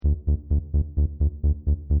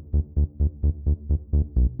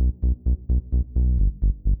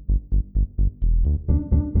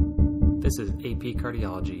This is AP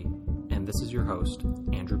Cardiology, and this is your host,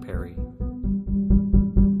 Andrew Perry.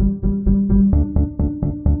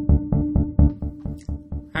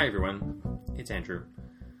 Hi everyone, it's Andrew.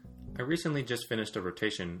 I recently just finished a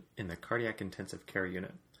rotation in the cardiac intensive care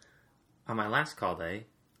unit. On my last call day,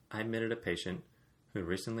 I admitted a patient who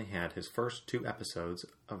recently had his first 2 episodes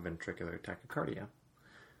of ventricular tachycardia.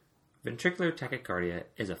 Ventricular tachycardia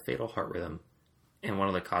is a fatal heart rhythm and one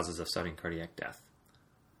of the causes of sudden cardiac death.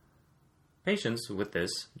 Patients with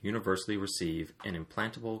this universally receive an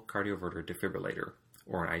implantable cardioverter defibrillator,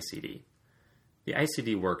 or an ICD. The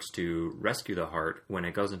ICD works to rescue the heart when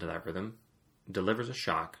it goes into that rhythm, delivers a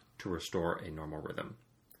shock to restore a normal rhythm.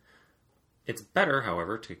 It's better,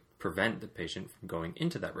 however, to prevent the patient from going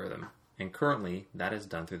into that rhythm, and currently that is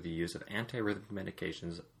done through the use of antiarrhythmic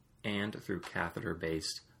medications and through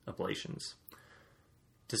catheter-based ablations.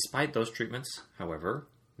 Despite those treatments, however,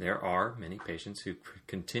 there are many patients who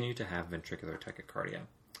continue to have ventricular tachycardia.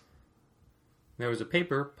 There was a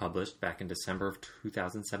paper published back in December of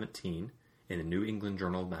 2017 in the New England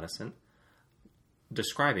Journal of Medicine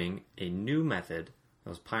describing a new method that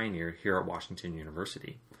was pioneered here at Washington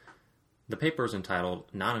University. The paper is entitled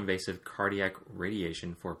Non-Invasive Cardiac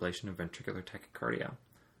Radiation for Ablation of Ventricular Tachycardia.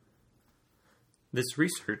 This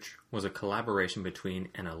research was a collaboration between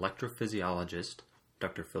an electrophysiologist,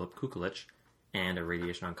 Dr. Philip Kukulich, and a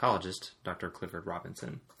radiation oncologist, Dr. Clifford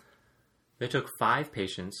Robinson. They took 5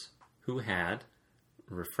 patients who had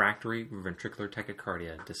refractory ventricular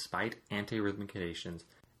tachycardia despite antiarrhythmic medications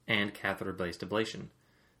and catheter-based ablation.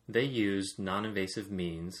 They used non-invasive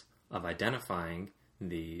means of identifying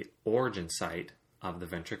the origin site of the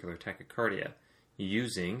ventricular tachycardia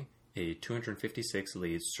using a 256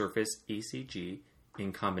 lead surface ECG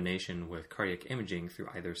in combination with cardiac imaging through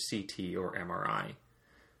either CT or MRI.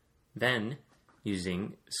 Then,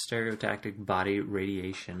 using stereotactic body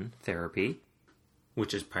radiation therapy,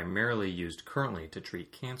 which is primarily used currently to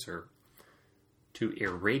treat cancer, to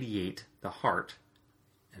irradiate the heart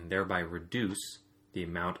and thereby reduce the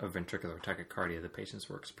amount of ventricular tachycardia the patients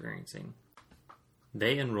were experiencing.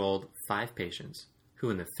 They enrolled 5 patients who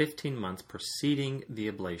in the 15 months preceding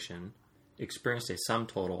the ablation experienced a sum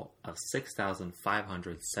total of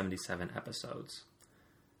 6,577 episodes.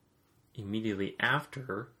 Immediately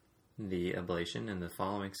after the ablation in the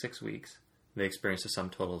following 6 weeks, they experienced a sum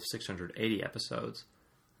total of 680 episodes.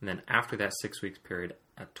 And then after that 6 weeks period,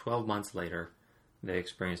 at 12 months later, they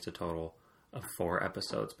experienced a total of 4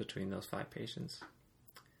 episodes between those 5 patients.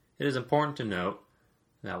 It is important to note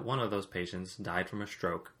that one of those patients died from a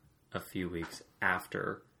stroke a few weeks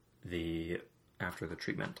after the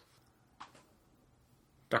treatment.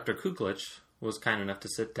 Dr. Kukulich was kind enough to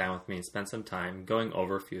sit down with me and spend some time going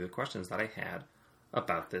over a few of the questions that I had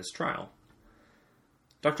about this trial.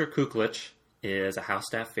 Dr. Kukulich is a house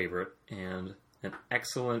staff favorite and an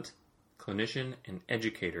excellent clinician and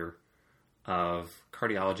educator of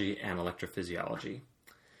cardiology and electrophysiology.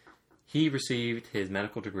 He received his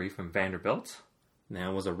medical degree from Vanderbilt,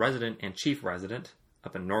 now was a resident and chief resident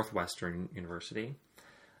up at Northwestern University,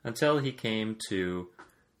 until he came to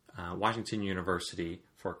Washington University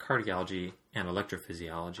for cardiology and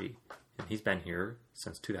electrophysiology, and he's been here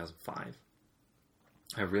since 2005.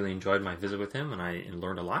 I really enjoyed my visit with him, and I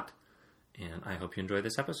learned a lot, and I hope you enjoy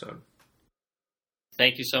this episode.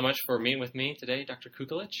 Thank you so much for meeting with me today, Dr.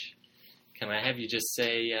 Kukulich. Can I have you just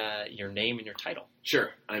say your name and your title?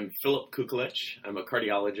 Sure. I'm Philip Kukulich. I'm a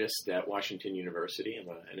cardiologist at Washington University. I'm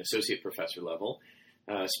an associate professor level.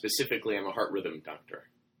 Specifically, I'm a heart rhythm doctor.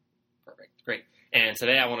 Perfect. Great. And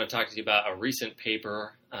today I want to talk to you about a recent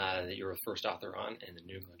paper that you were the first author on in the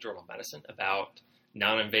New England Journal of Medicine about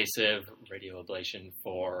non-invasive radioablation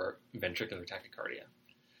for ventricular tachycardia.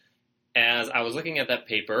 As I was looking at that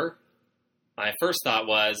paper, my first thought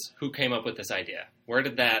was, who came up with this idea? Where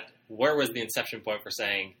was the inception point for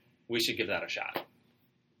saying, we should give that a shot?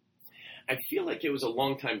 I feel like it was a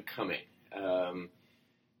long time coming.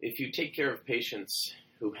 If you take care of patients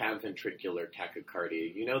who have ventricular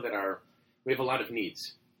tachycardia, you know that we have a lot of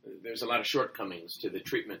needs. There's a lot of shortcomings to the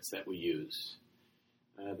treatments that we use.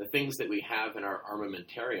 The things that we have in our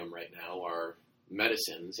armamentarium right now are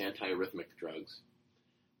medicines, antiarrhythmic drugs,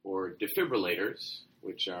 or defibrillators,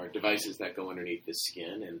 which are devices that go underneath the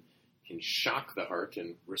skin and can shock the heart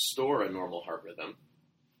and restore a normal heart rhythm.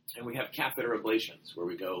 And we have catheter ablations, where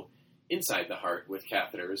we go inside the heart with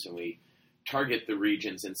catheters and we target the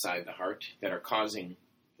regions inside the heart that are causing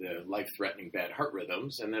the life-threatening bad heart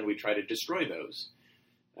rhythms, and then we try to destroy those.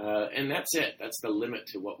 And that's it. That's the limit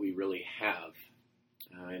to what we really have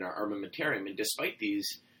in our armamentarium. And despite these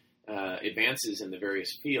advances in the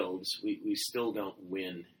various fields, we still don't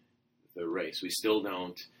win the race. We still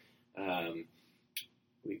don't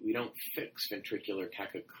We don't fix ventricular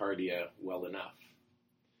tachycardia well enough.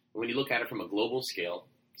 When you look at it from a global scale,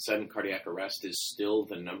 sudden cardiac arrest is still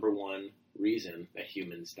the number one reason that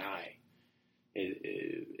humans die.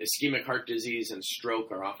 Ischemic heart disease and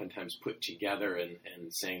stroke are oftentimes put together and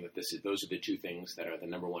saying that those are the two things that are the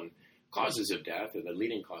number one causes of death or the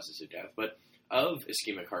leading causes of death. But of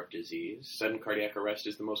ischemic heart disease, sudden cardiac arrest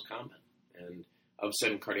is the most common. And of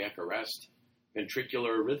sudden cardiac arrest,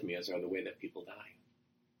 ventricular arrhythmias are the way that people die.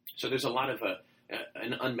 So there's a lot of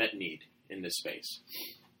an unmet need in this space.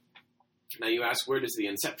 Now you ask, where does the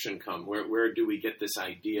inception come? Where do we get this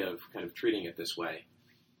idea of kind of treating it this way?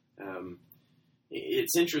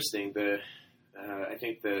 It's interesting. I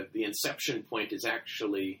think the inception point is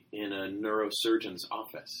actually in a neurosurgeon's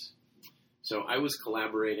office. So I was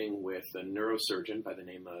collaborating with a neurosurgeon by the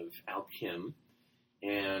name of Al Kim,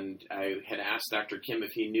 and I had asked Dr. Kim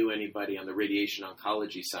if he knew anybody on the radiation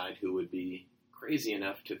oncology side who would be crazy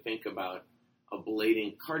enough to think about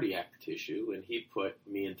ablating cardiac tissue, and he put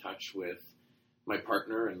me in touch with my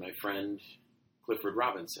partner and my friend, Clifford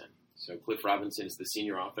Robinson. So Cliff Robinson is the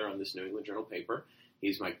senior author on this New England Journal paper.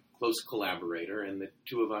 He's my close collaborator, and the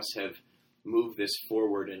two of us have moved this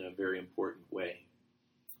forward in a very important way.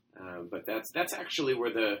 But that's actually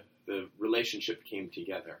where the relationship came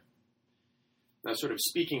together. Now, sort of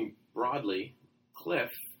speaking broadly, Cliff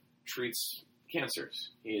treats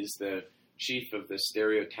cancers. He is the chief of the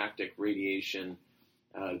stereotactic radiation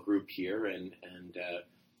group here and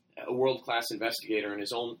a world-class investigator in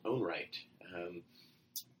his own right.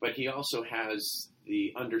 But he also has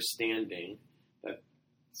the understanding that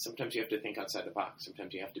sometimes you have to think outside the box.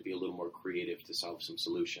 Sometimes you have to be a little more creative to solve some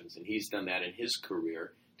solutions. And he's done that in his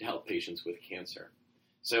career to help patients with cancer.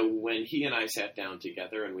 So when he and I sat down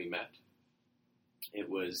together and we met, it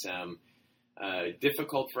was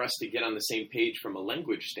difficult for us to get on the same page from a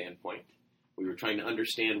language standpoint. We were trying to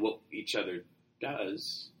understand what each other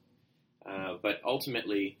does. But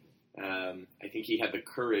ultimately, I think he had the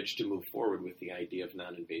courage to move forward with the idea of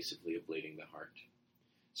non-invasively ablating the heart.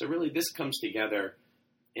 So really, this comes together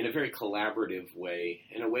in a very collaborative way,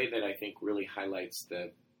 in a way that I think really highlights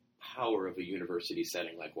the power of a university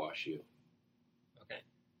setting like WashU. Okay.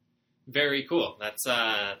 Very cool. That's,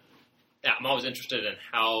 I'm always interested in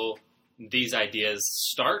how these ideas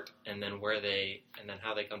start and then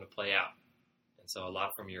how they come to play out. And so a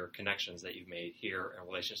lot from your connections that you've made here and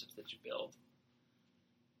relationships that you build.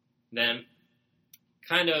 Then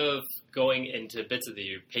kind of going into bits of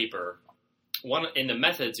the paper, in the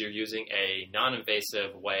methods you're using a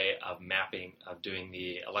non-invasive way of mapping, of doing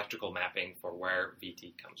the electrical mapping for where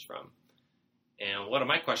VT comes from. And one of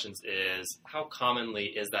my questions is, how commonly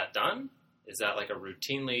is that done? Is that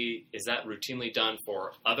routinely done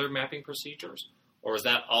for other mapping procedures? Or is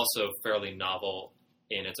that also fairly novel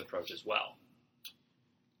in its approach as well?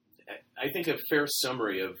 I think a fair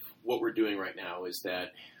summary of what we're doing right now is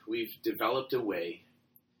that we've developed a way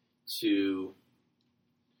to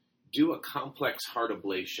do a complex heart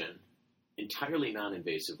ablation entirely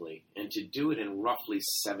non-invasively and to do it in roughly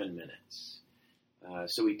 7 minutes.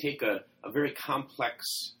 So we take a very complex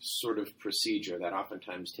sort of procedure that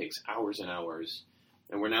oftentimes takes hours and hours,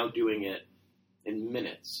 and we're now doing it in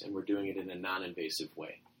minutes, and we're doing it in a non-invasive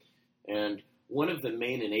way. And one of the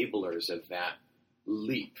main enablers of that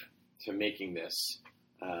leap to making this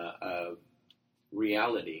a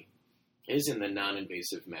reality is in the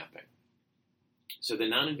non-invasive mapping. So the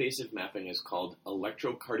non-invasive mapping is called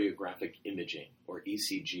electrocardiographic imaging, or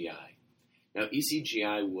ECGI. Now,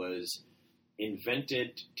 ECGI was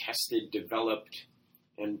invented, tested, developed,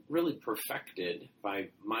 and really perfected by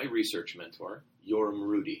my research mentor, Yoram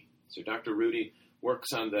Rudy. So Dr. Rudy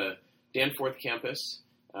works on the Danforth campus.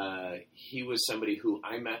 He was somebody who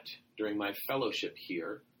I met during my fellowship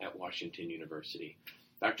here at Washington University.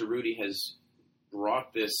 Dr. Rudy has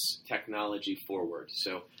brought this technology forward.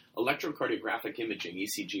 So electrocardiographic imaging,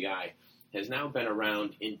 ECGI, has now been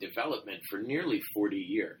around in development for nearly 40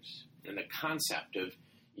 years. And the concept of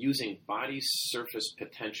using body surface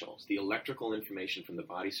potentials, the electrical information from the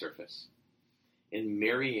body surface, and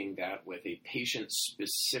marrying that with a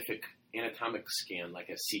patient-specific anatomic scan like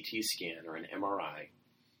a CT scan or an MRI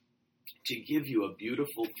to give you a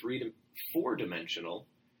beautiful 4-dimensional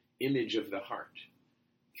image of the heart.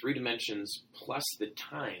 3 dimensions plus the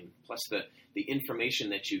time, plus the information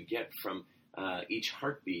that you get from each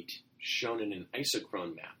heartbeat shown in an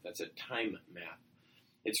isochrone map. That's a time map.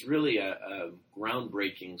 It's really a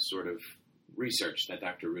groundbreaking sort of research that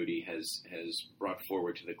Dr. Rudy has brought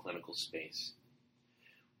forward to the clinical space.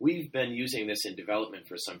 We've been using this in development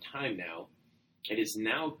for some time now. It is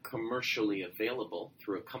now commercially available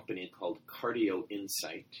through a company called Cardio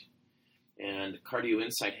Insight. And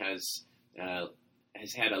CardioInsight has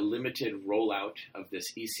had a limited rollout of this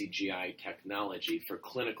ECGI technology for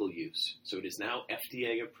clinical use. So it is now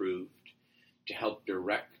FDA approved to help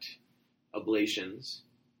direct ablations.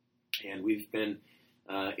 And we've been,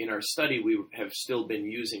 in our study, we have still been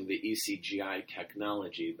using the ECGI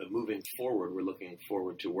technology, but moving forward, we're looking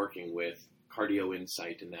forward to working with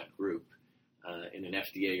CardioInsight in that group in an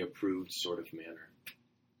FDA approved sort of manner.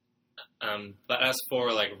 But as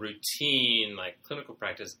for like routine, like clinical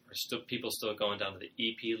practice, are people still going down to the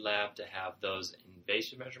EP lab to have those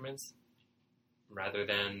invasive measurements rather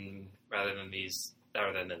than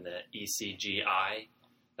the ECGI?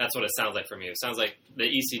 That's what it sounds like from you. It sounds like the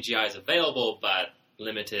ECGI is available, but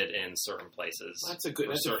limited in certain places. Well,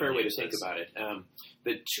 that's a fair way to think about it.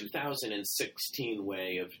 The 2016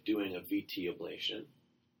 way of doing a VT ablation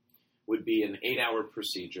would be an 8-hour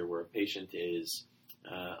procedure where a patient is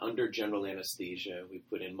under general anesthesia. We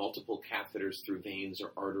put in multiple catheters through veins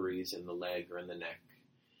or arteries in the leg or in the neck.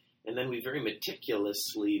 And then we very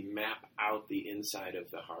meticulously map out the inside of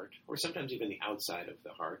the heart, or sometimes even the outside of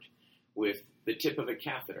the heart, with the tip of a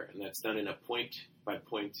catheter. And that's done in a point by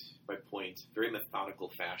point by point, very methodical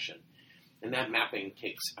fashion. And that mapping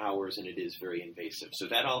takes hours and it is very invasive. So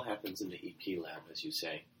that all happens in the EP lab, as you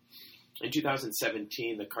say. In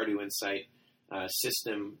 2017, the CardioInsight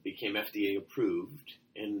system became FDA approved,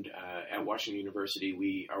 and at Washington University,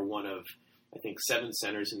 we are one of, I think, 7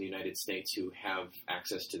 centers in the United States who have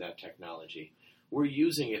access to that technology. We're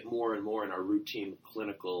using it more and more in our routine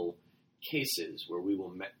clinical cases, where we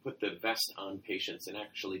will put the vest on patients and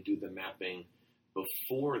actually do the mapping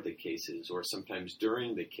before the cases or sometimes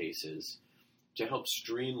during the cases to help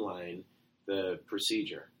streamline the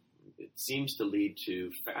procedure. It seems to lead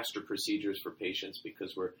to faster procedures for patients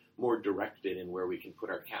because we're more directed in where we can put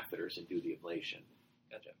our catheters and do the ablation.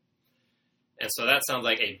 Gotcha. And so that sounds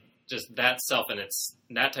like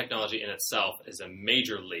that technology in itself is a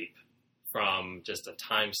major leap from just a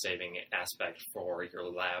time-saving aspect for your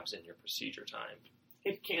labs and your procedure time.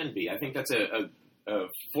 It can be. I think that's a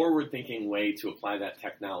forward-thinking way to apply that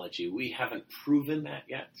technology. We haven't proven that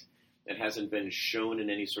yet. It hasn't been shown in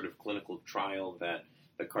any sort of clinical trial that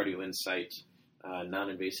the CardioInsight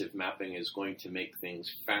non-invasive mapping is going to make things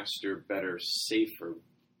faster, better, safer.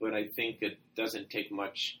 But I think it doesn't take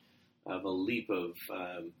much of a leap of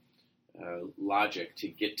logic to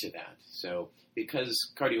get to that. So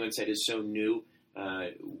because CardioInsight is so new,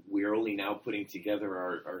 we're only now putting together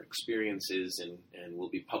our experiences and we'll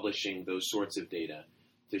be publishing those sorts of data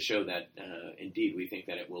to show that, indeed, we think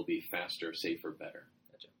that it will be faster, safer, better.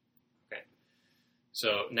 Gotcha. Okay.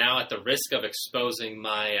 So now, at the risk of exposing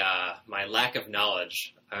my lack of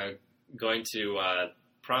knowledge, I'm going to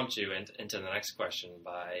prompt you into the next question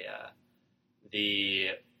by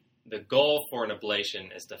the goal for an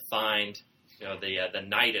ablation is to find the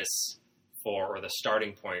nidus or the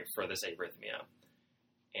starting point for this arrhythmia.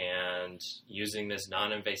 And using this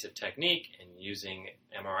non-invasive technique and using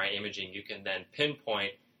MRI imaging, you can then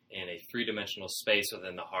pinpoint in a 3-dimensional space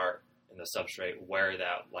within the heart and the substrate where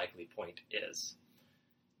that likely point is.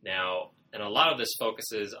 Now, and a lot of this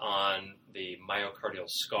focuses on the myocardial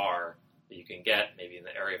scar that you can get maybe in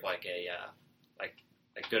the area of like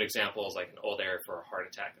good examples like an old area for a heart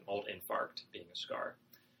attack, an old infarct being a scar,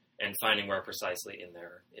 and finding where precisely in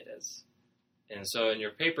there it is. And so in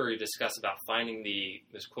your paper, you discuss about finding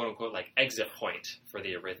this quote-unquote like exit point for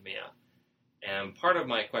the arrhythmia. And part of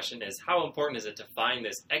my question is, how important is it to find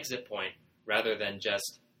this exit point rather than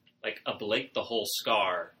just like ablate the whole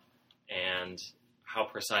scar? And how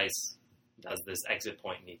precise does this exit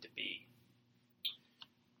point need to be?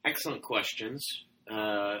 Excellent questions.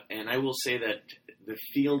 And I will say that the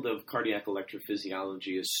field of cardiac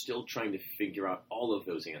electrophysiology is still trying to figure out all of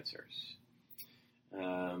those answers.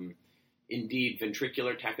 Indeed,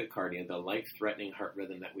 ventricular tachycardia, the life-threatening heart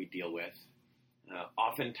rhythm that we deal with,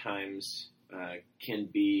 oftentimes can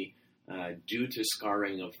be due to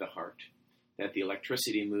scarring of the heart, that the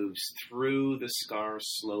electricity moves through the scar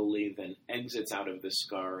slowly, then exits out of the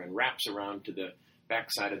scar and wraps around to the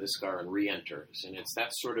backside of the scar and re-enters. And it's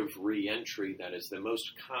that sort of re-entry that is the most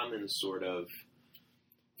common sort of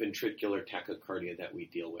ventricular tachycardia that we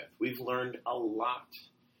deal with. We've learned a lot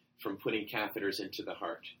from putting catheters into the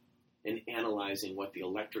heart and analyzing what the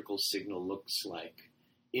electrical signal looks like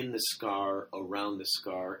in the scar, around the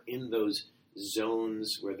scar, in those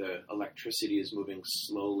zones where the electricity is moving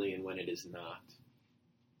slowly and when it is not.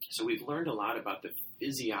 So we've learned a lot about the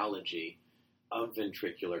physiology of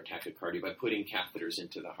ventricular tachycardia by putting catheters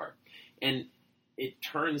into the heart. And it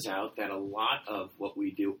turns out that a lot of what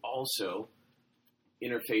we do also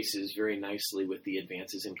interfaces very nicely with the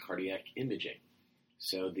advances in cardiac imaging.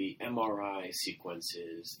 So the MRI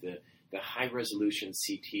sequences, the high-resolution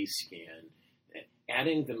CT scan,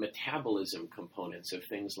 adding the metabolism components of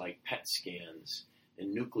things like PET scans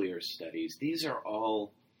and nuclear studies, these are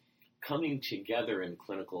all coming together in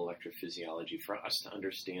clinical electrophysiology for us to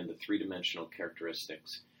understand the three-dimensional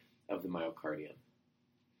characteristics of the myocardium.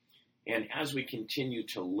 And as we continue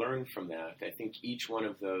to learn from that, I think each one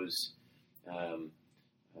of those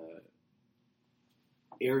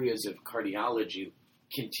areas of cardiology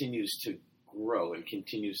continues to grow and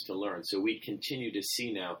continues to learn. So we continue to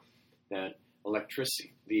see now that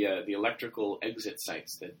electricity, the electrical exit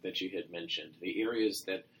sites that you had mentioned, the areas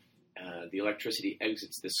that the electricity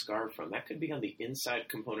exits the scar from, that could be on the inside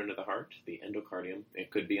component of the heart, the endocardium.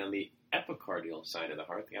 It could be on the epicardial side of the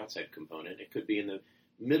heart, the outside component. It could be in the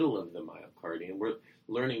middle of the myocardium. We're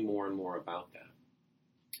learning more and more about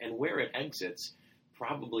that. And where it exits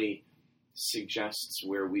probably suggests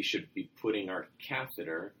where we should be putting our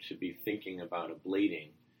catheter to be thinking about ablating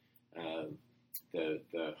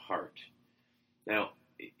the heart. Now,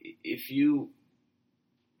 if you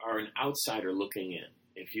are an outsider looking in,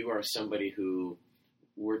 if you are somebody who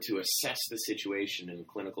were to assess the situation in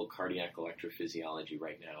clinical cardiac electrophysiology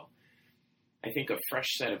right now, I think a fresh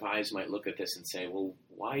set of eyes might look at this and say, well,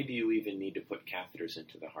 why do you even need to put catheters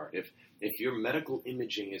into the heart? If your medical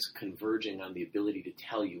imaging is converging on the ability to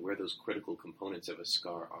tell you where those critical components of a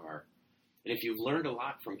scar are, and if you've learned a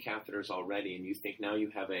lot from catheters already and you think now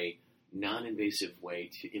you have a non-invasive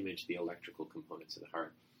way to image the electrical components of the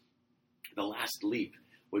heart, the last leap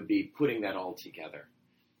would be putting that all together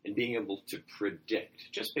and being able to predict,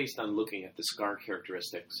 just based on looking at the scar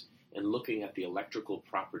characteristics and looking at the electrical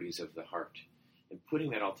properties of the heart, and putting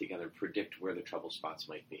that all together, predict where the trouble spots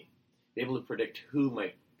might be. Be able to predict who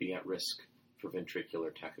might be at risk for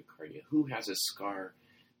ventricular tachycardia, who has a scar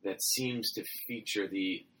that seems to feature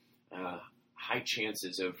the high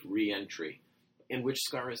chances of re-entry, and which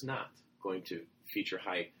scar is not going to feature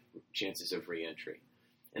high chances of re-entry.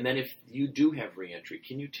 And then if you do have re-entry,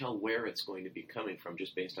 can you tell where it's going to be coming from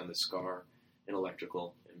just based on the scar and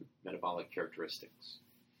electrical and metabolic characteristics?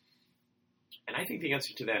 And I think the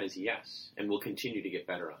answer to that is yes, and we'll continue to get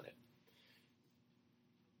better on it.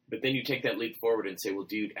 But then you take that leap forward and say, well,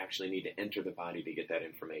 do you actually need to enter the body to get that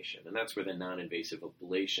information? And that's where the non-invasive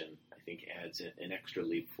ablation, I think, adds an extra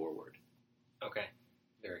leap forward. Okay,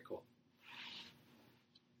 very cool.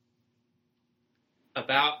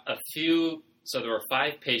 So there were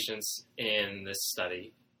 5 patients in this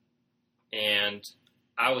study, and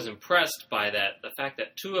I was impressed by the fact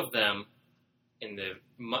that 2 of them in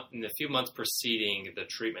the few months preceding the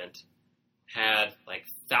treatment had like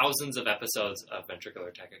thousands of episodes of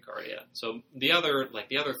ventricular tachycardia. So the other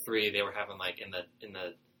 3, they were having like in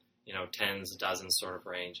the tens, dozens sort of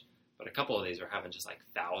range. But a couple of these were having just like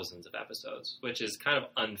thousands of episodes, which is kind of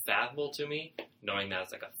unfathomable to me, knowing that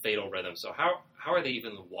it's like a fatal rhythm. So how are they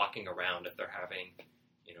even walking around if they're having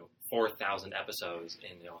 4,000 episodes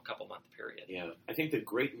in a couple month period? Yeah, I think the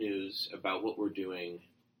great news about what we're doing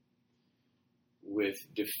with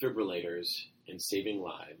defibrillators and saving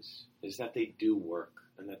lives is that they do work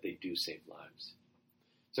and that they do save lives.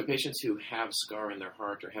 So patients who have scar in their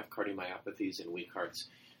heart or have cardiomyopathies and weak hearts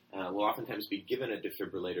will oftentimes be given a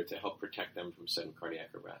defibrillator to help protect them from sudden cardiac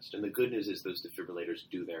arrest. And the good news is those defibrillators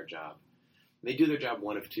do their job. They do their job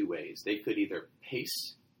one of 2 ways. They could either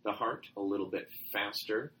pace the heart a little bit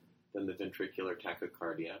faster than the ventricular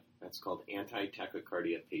tachycardia. That's called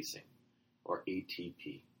anti-tachycardia pacing, or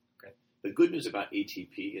ATP. Okay. The good news about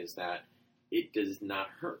ATP is that it does not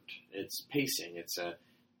hurt. It's pacing. It's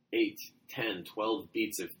 8, 10, 12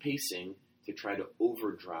 beats of pacing to try to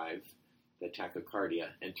overdrive the tachycardia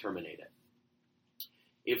and terminate it.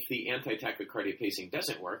 If the anti-tachycardia pacing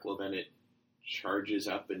doesn't work, well, then it charges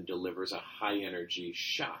up and delivers a high-energy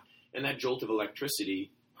shock. And that jolt of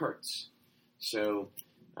electricity hurts. So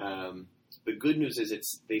the good news is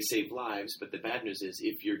they save lives, but the bad news is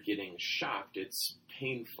if you're getting shocked, it's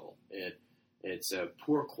painful. It's a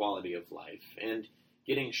poor quality of life. And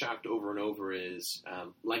getting shocked over and over is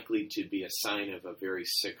likely to be a sign of a very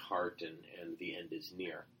sick heart, and the end is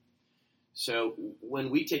near. So when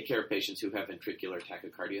we take care of patients who have ventricular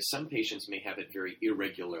tachycardia, some patients may have it very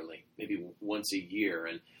irregularly, maybe once a year,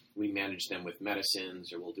 and we manage them with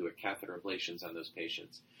medicines, or we'll do a catheter ablations on those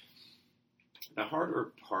patients. The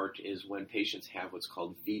harder part is when patients have what's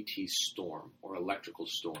called VT storm, or electrical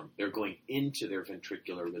storm. They're going into their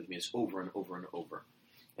ventricular arrhythmias over and over and over.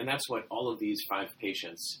 And that's what all of these 5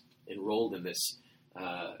 patients enrolled in this,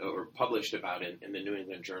 or published about in the New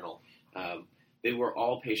England Journal, they were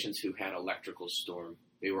all patients who had electrical storm.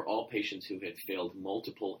 They were all patients who had failed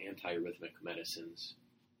multiple antiarrhythmic medicines.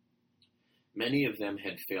 Many of them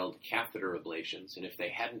had failed catheter ablations, and if they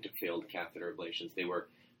hadn't have failed catheter ablations, they were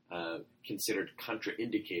considered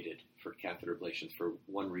contraindicated for catheter ablations for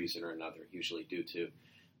one reason or another, usually due to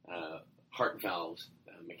heart valves,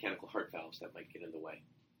 mechanical heart valves that might get in the way.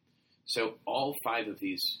 So all 5 of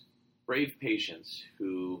these brave patients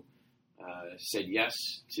who said yes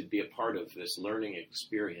to be a part of this learning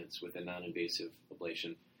experience with a non-invasive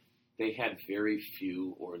ablation, they had very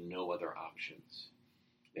few or no other options.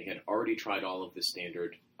 They had already tried all of the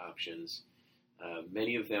standard options.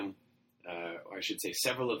 Many of them, or I should say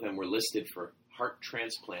several of them, were listed for heart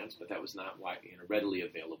transplants, but that was not readily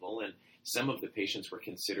available. And some of the patients were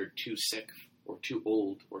considered too sick or too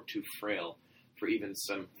old or too frail for even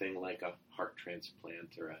something like a heart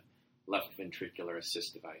transplant or a left ventricular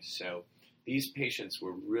assist device. So these patients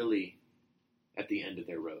were really at the end of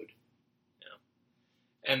their road.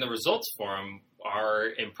 Yeah. And the results for them are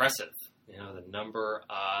impressive. You know, the number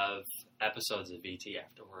of episodes of VT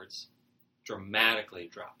afterwards dramatically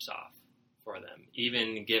drops off for them,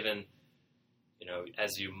 even given, you know,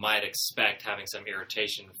 as you might expect, having some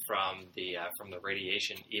irritation from the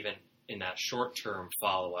radiation. Even in that short-term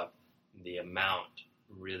follow-up, the amount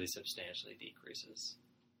really substantially decreases.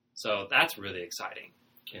 So that's really exciting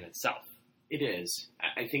in itself. It is.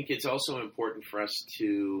 I think it's also important for us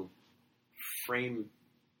to frame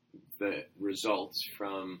the results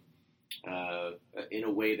from in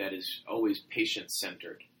a way that is always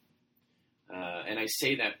patient-centered. And I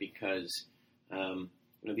say that because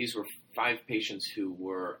these were 5 patients who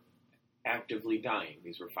were actively dying.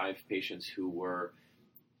 These were 5 patients who were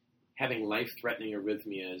having life-threatening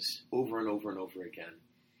arrhythmias over and over and over again.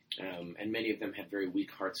 And many of them had very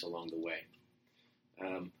weak hearts along the way.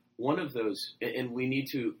 One of those, and we need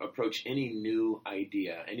to approach any new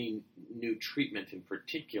idea, any new treatment in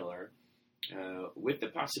particular, with the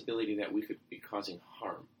possibility that we could be causing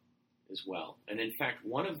harm as well. And in fact,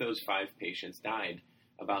 one of those 5 patients died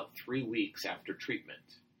about 3 weeks after treatment.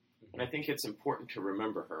 And I think it's important to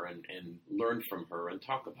remember her and learn from her and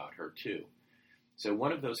talk about her too. So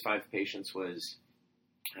one of those 5 patients was,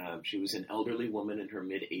 she was an elderly woman in her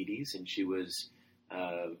mid-80s, and she was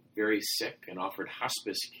very sick and offered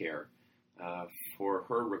hospice care for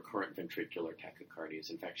her recurrent ventricular tachycardias.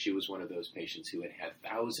 In fact, she was one of those patients who had had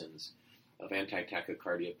thousands of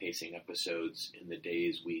anti-tachycardia pacing episodes in the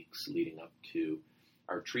days, weeks leading up to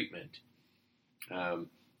our treatment.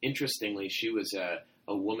 Interestingly, she was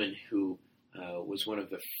a woman who was one of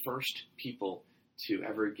the first people to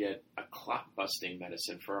ever get a clot-busting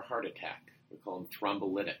medicine for a heart attack. We call them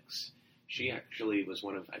thrombolytics. She actually was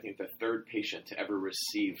one of, I think, the 3rd patient to ever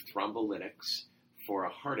receive thrombolytics for a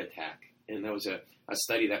heart attack. And that was a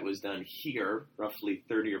study that was done here roughly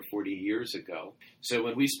 30 or 40 years ago. So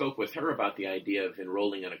when we spoke with her about the idea of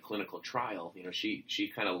enrolling in a clinical trial,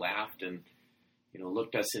 she kind of laughed and,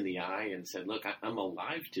 looked us in the eye and said, look, I'm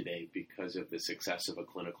alive today because of the success of a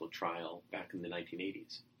clinical trial back in the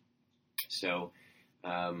 1980s. So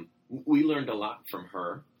we learned a lot from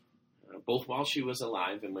her, both while she was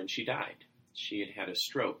alive and when she died. She had had a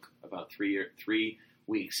stroke about 3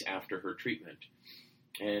 weeks after her treatment.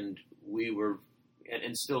 And we were,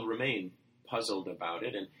 and still remain, puzzled about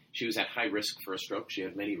it. And she was at high risk for a stroke. She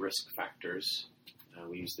had many risk factors.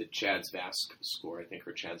 We used the CHA2DS2-VASc score. I think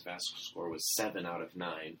her CHA2DS2-VASc score was 7 out of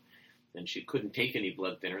 9. And she couldn't take any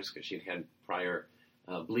blood thinners because she'd had prior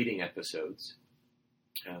bleeding episodes.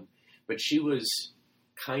 But she was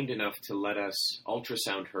kind enough to let us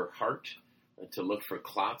ultrasound her heart to look for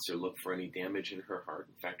clots or look for any damage in her heart.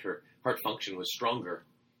 In fact, her heart function was stronger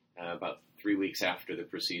about 3 weeks after the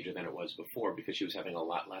procedure than it was before because she was having a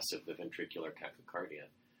lot less of the ventricular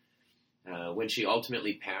tachycardia. When she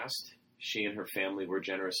ultimately passed, she and her family were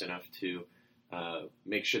generous enough to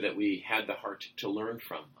make sure that we had the heart to learn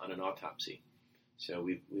from on an autopsy. So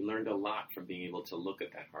we learned a lot from being able to look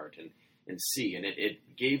at that heart and see. And it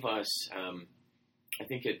gave us, I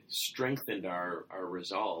think it strengthened our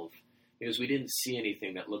resolve because we didn't see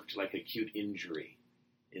anything that looked like acute injury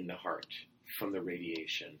in the heart from the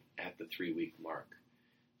radiation at the 3-week mark.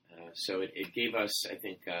 So it gave us, I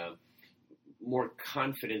think, more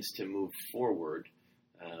confidence to move forward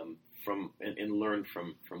and learn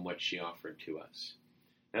from what she offered to us.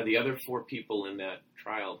 Now, the other 4 people in that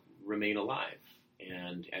trial remain alive,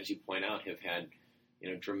 and as you point out, have had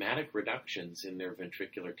dramatic reductions in their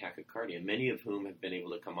ventricular tachycardia, many of whom have been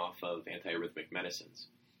able to come off of antiarrhythmic medicines.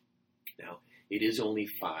 Now, it is only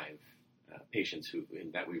 5 patients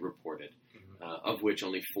that we reported, of which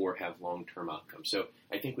only 4 have long-term outcomes. So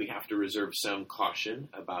I think we have to reserve some caution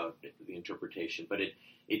about the interpretation, but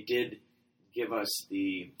it did give us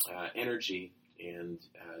the energy and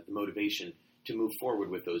the motivation to move forward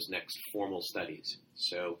with those next formal studies.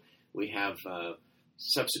 So we have,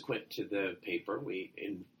 subsequent to the paper, we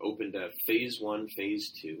opened a phase 1,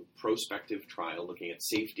 phase 2 prospective trial looking at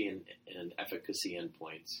safety and efficacy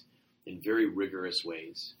endpoints in very rigorous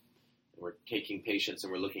ways. And we're taking patients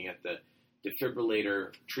and we're looking at the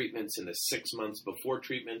defibrillator treatments in the 6 months before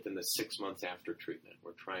treatment and the 6 months after treatment.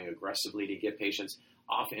 We're trying aggressively to get patients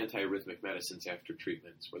off antiarrhythmic medicines after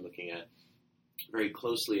treatments. We're looking at very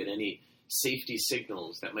closely at any safety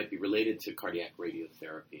signals that might be related to cardiac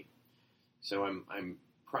radiotherapy. So I'm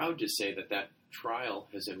proud to say that trial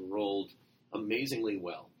has enrolled amazingly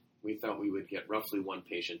well. We thought we would get roughly one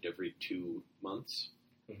patient every 2 months.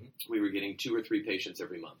 Mm-hmm. We were getting 2 or 3 patients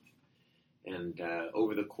every month. And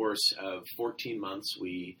over the course of 14 months,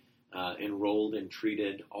 we enrolled and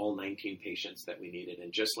treated all 19 patients that we needed.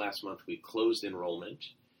 And just last month, we closed enrollment.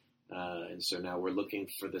 And so now we're looking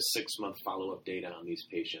for the 6-month follow-up data on these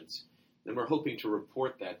patients. And we're hoping to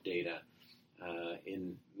report that data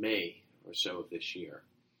in May or so of this year.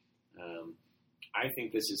 I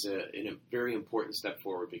think this is a very important step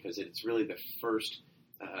forward because it's really the first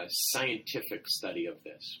scientific study of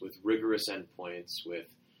this with rigorous endpoints, with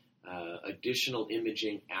additional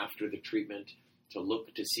imaging after the treatment to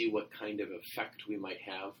look to see what kind of effect we might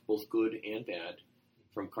have, both good and bad,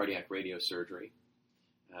 from cardiac radiosurgery.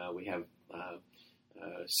 We have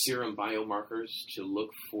serum biomarkers to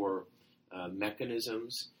look for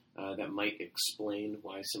mechanisms that might explain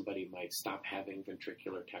why somebody might stop having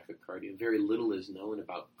ventricular tachycardia. Very little is known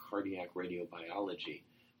about cardiac radiobiology.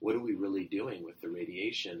 What are we really doing with the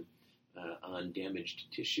radiation on damaged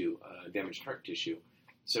tissue, damaged heart tissue?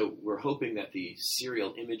 So we're hoping that the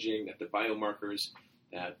serial imaging, that the biomarkers,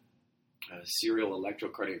 that serial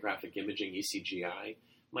electrocardiographic imaging, ECGI,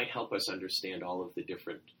 might help us understand all of the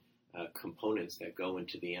different components that go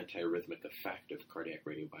into the antiarrhythmic effect of cardiac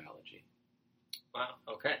radiobiology. Wow,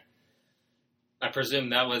 okay. I presume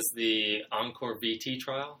that was the ENCORE VT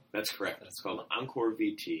trial? That's correct. It's called ENCORE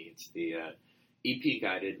VT. It's the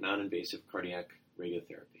EP-guided non-invasive cardiac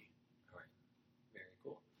radiotherapy. All right. Very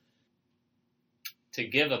cool. To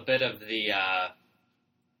give a bit of the, a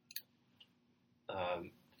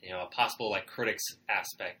possible critics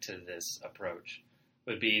aspect to this approach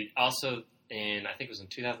would be also I think it was in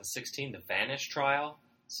 2016, the VANISH trial.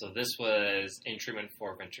 So this was in treatment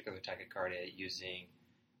for ventricular tachycardia using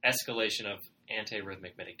escalation of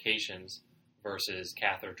antiarrhythmic medications versus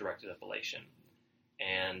catheter-directed ablation.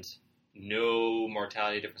 And no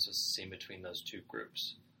mortality difference was seen between those two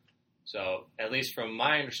groups. So at least from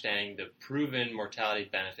my understanding, the proven mortality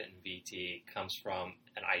benefit in VT comes from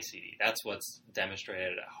an ICD. That's what's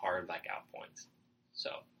demonstrated at hard outpoints. So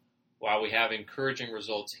while we have encouraging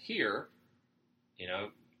results here,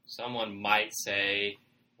 someone might say,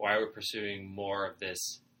 why are we pursuing more of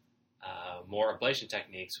this, more ablation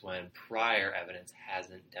techniques when prior evidence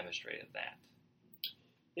hasn't demonstrated that?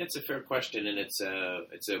 It's a fair question, and it's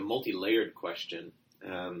a multi-layered question.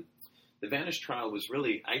 The VANISH trial was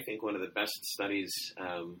really, I think, one of the best studies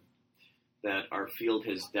that our field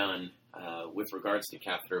has done with regards to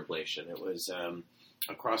catheter ablation. It was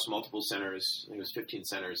across multiple centers. I think it was 15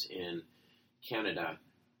 centers in Canada,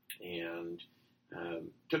 and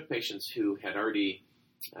took patients who had already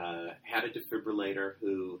had a defibrillator,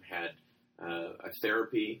 who had a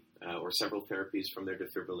therapy or several therapies from their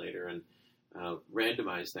defibrillator, and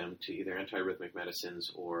randomized them to either antiarrhythmic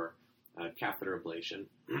medicines or catheter ablation.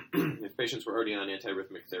 If patients were already on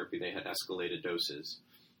antiarrhythmic therapy, they had escalated doses,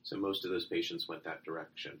 so most of those patients went that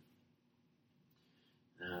direction.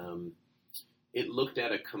 It looked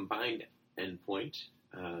at a combined endpoint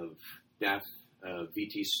of death,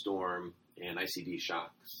 VT storm, and ICD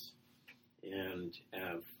shocks. And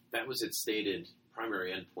that was its stated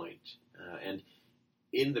primary endpoint. And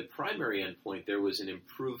in the primary endpoint, there was an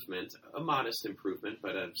improvement, a modest improvement,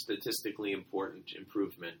 but a statistically important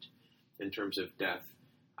improvement in terms of death,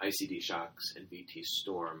 ICD shocks, and VT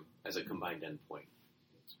storm as a combined endpoint.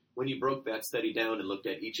 When you broke that study down and looked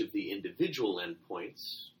at each of the individual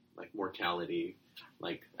endpoints, like mortality,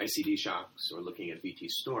 like ICD shocks, or looking at VT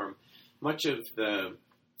storm, much of the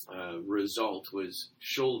result was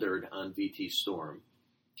shouldered on VT storm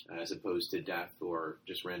as opposed to death or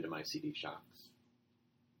just random ICD shocks.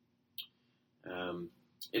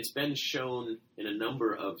 It's been shown in a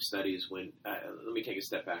number of studies when, let me take a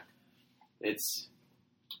step back. It's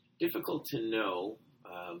difficult to know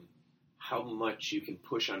how much you can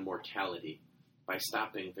push on mortality by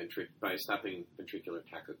stopping ventricular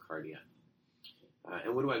tachycardia.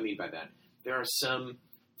 And what do I mean by that? There are some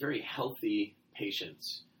very healthy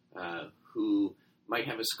patients who might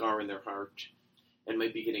have a scar in their heart and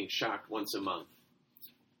might be getting shocked once a month.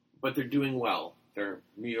 but they're doing well. They're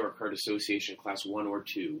New York Heart Association Class 1 or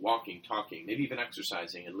 2, walking, talking, maybe even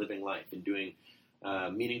exercising and living life and doing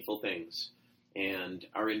meaningful things, and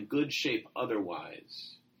are in good shape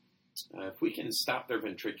otherwise. If we can stop their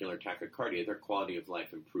ventricular tachycardia, their quality of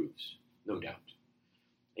life improves, no doubt.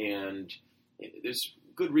 And there's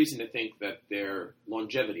good reason to think that their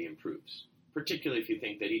longevity improves, particularly if you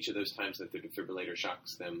think that each of those times that the defibrillator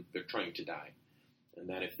shocks them, they're trying to die. And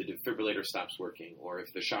that if the defibrillator stops working, or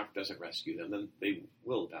if the shock doesn't rescue them, then they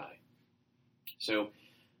will die. So,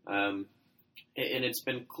 and it's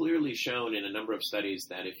been clearly shown in a number of studies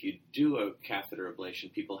that if you do a catheter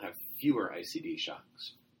ablation, people have fewer ICD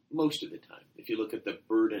shocks most of the time. If you look at the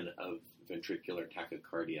burden of ventricular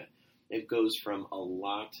tachycardia, it goes from a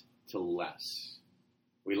lot to less.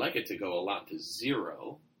 We like it to go a lot to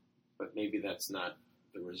zero, but maybe that's not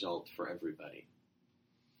the result for everybody.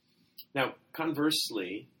 Now,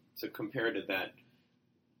 conversely, to compare to that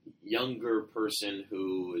younger person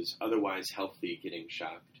who is otherwise healthy getting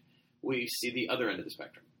shocked, we see the other end of the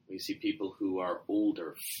spectrum. We see people who are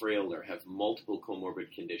older, frailer, have multiple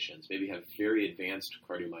comorbid conditions, maybe have very advanced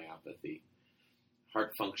cardiomyopathy,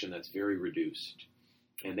 heart function that's very reduced,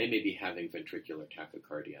 and they may be having ventricular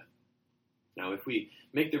tachycardia. Now, if we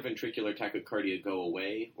make their ventricular tachycardia go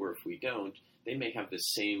away, or if we don't, they may have the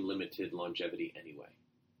same limited longevity anyway.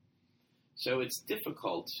 So it's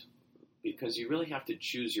difficult because you really have to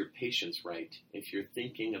choose your patients right if you're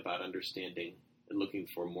thinking about understanding and looking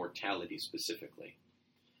for mortality specifically.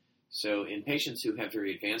 So in patients who have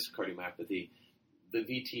very advanced cardiomyopathy, the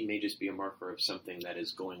VT may just be a marker of something that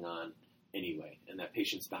is going on anyway, and that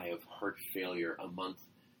patients die of heart failure a month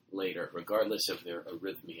later, regardless of their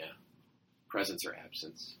arrhythmia, presence or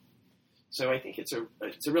absence. So I think it's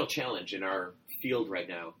a real challenge in our field right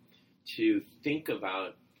now to think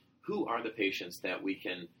about who are the patients that we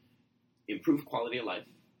can improve quality of life,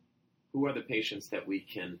 who are the patients that we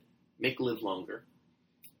can make live longer.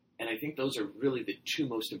 And I think those are really the two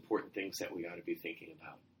most important things that we ought to be thinking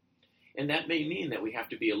about. And that may mean that we have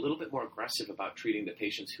to be a little bit more aggressive about treating the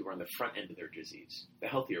patients who are on the front end of their disease, the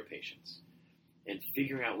healthier patients, and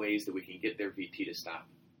figuring out ways that we can get their VT to stop.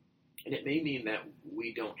 And it may mean that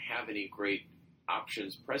we don't have any great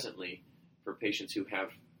options presently for patients who have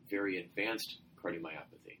very advanced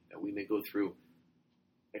cardiomyopathy, that we may go through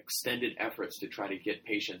extended efforts to try to get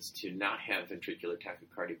patients to not have ventricular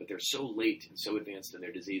tachycardia, but they're so late and so advanced in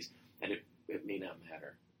their disease, and it may not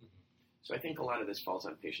matter. Mm-hmm. So I think a lot of this falls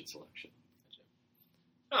on patient selection.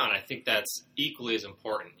 Oh, and I think that's equally as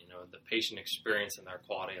important, the patient experience and their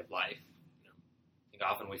quality of life. I think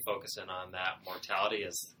often we focus in on that mortality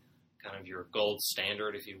as kind of your gold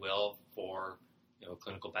standard, if you will, for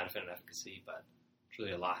clinical benefit and efficacy, but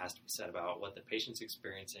truly a lot has to be said about what the patient's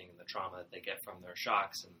experiencing and the trauma that they get from their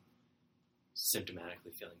shocks and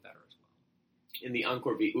symptomatically feeling better as well. In the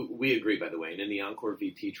ENCORE VT, we agree, by the way, and in the ENCORE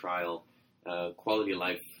VT trial, quality of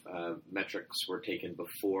life metrics were taken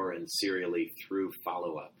before and serially through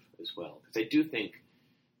follow-up as well. Because I do think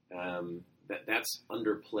that that's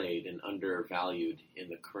underplayed and undervalued in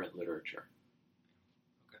the current literature.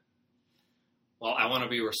 Okay. Well, I want to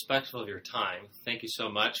be respectful of your time. Thank you so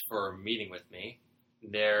much for meeting with me.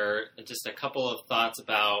 There are just a couple of thoughts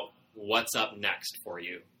about what's up next for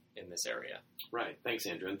you in this area. Right. Thanks,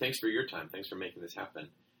 Andrew. And thanks for your time. Thanks for making this happen.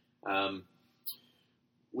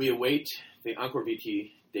 We await the ENCORE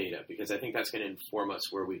VT data because I think that's going to inform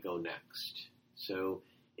us where we go next. So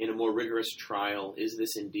in a more rigorous trial, is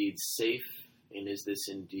this indeed safe? And is this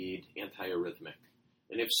indeed antiarrhythmic?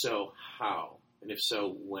 And if so, how? And if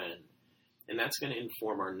so, when? And that's going to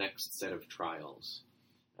inform our next set of trials.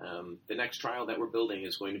 The next trial that we're building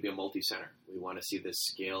is going to be a multi-center. We want to see this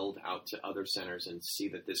scaled out to other centers and see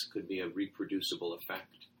that this could be a reproducible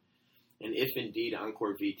effect. And if indeed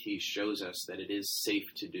ENCORE VT shows us that it is safe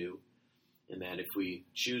to do, and that if we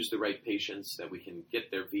choose the right patients, that we can get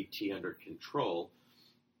their VT under control,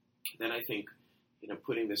 then I think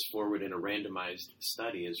putting this forward in a randomized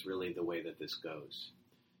study is really the way that this goes.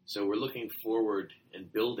 So we're looking forward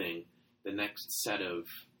and building the next set of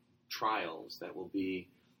trials that will be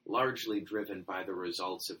largely driven by the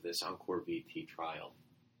results of this ENCORE VT trial.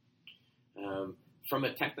 From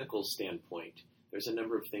a technical standpoint, there's a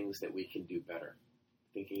number of things that we can do better.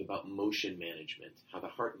 Thinking about motion management, how the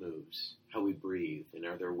heart moves, how we breathe, and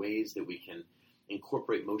are there ways that we can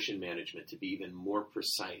incorporate motion management to be even more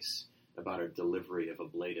precise about our delivery of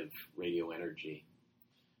ablative radio energy.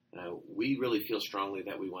 We really feel strongly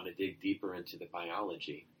that we want to dig deeper into the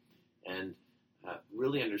biology and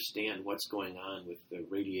really understand what's going on with the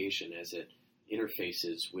radiation as it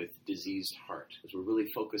interfaces with diseased heart, because we're really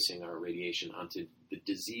focusing our radiation onto the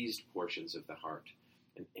diseased portions of the heart.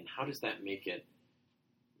 And and how does that make it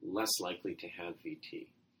less likely to have VT?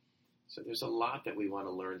 So there's a lot that we want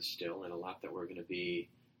to learn still, and a lot that we're going to be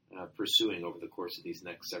pursuing over the course of these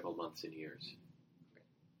next several months and years.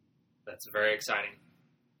 That's very exciting.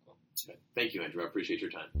 Cool. Thank you, Andrew. I appreciate your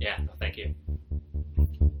time. Yeah, no, thank you.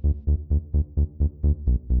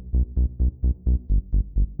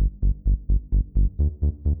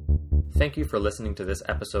 Thank you for listening to this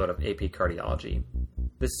episode of AP Cardiology.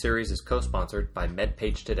 This series is co-sponsored by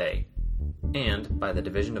MedPage Today and by the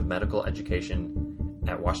Division of Medical Education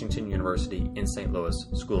at Washington University in St. Louis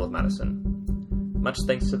School of Medicine. Much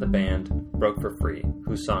thanks to the band Broke for Free,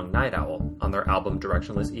 who sung Night Owl on their album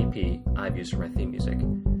Directionless EP I've used for my theme music.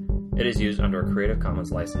 It is used under a Creative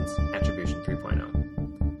Commons license, Attribution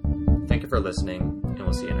 3.0. Thank you for listening, and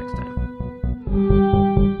we'll see you next time.